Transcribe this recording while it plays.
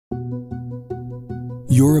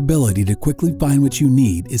Your ability to quickly find what you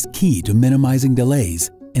need is key to minimizing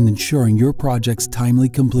delays and ensuring your project's timely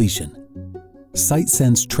completion.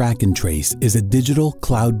 SiteSense Track and Trace is a digital,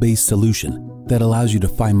 cloud-based solution that allows you to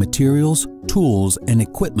find materials, tools, and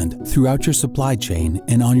equipment throughout your supply chain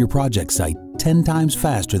and on your project site 10 times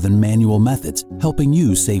faster than manual methods, helping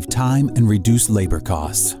you save time and reduce labor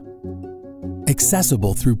costs.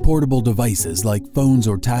 Accessible through portable devices like phones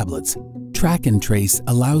or tablets, Track and Trace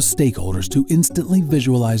allows stakeholders to instantly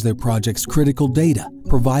visualize their project's critical data,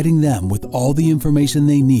 providing them with all the information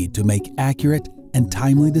they need to make accurate and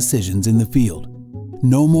timely decisions in the field.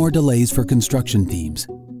 No more delays for construction teams.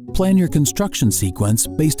 Plan your construction sequence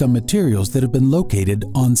based on materials that have been located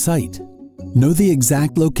on site. Know the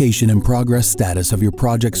exact location and progress status of your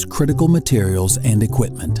project's critical materials and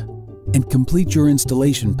equipment, and complete your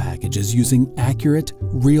installation packages using accurate,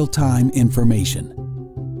 real-time information.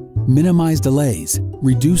 Minimize delays,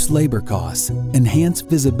 reduce labor costs, enhance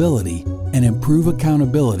visibility, and improve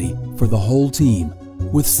accountability for the whole team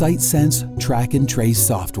with SiteSense Track and Trace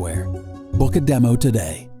software. Book a demo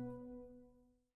today.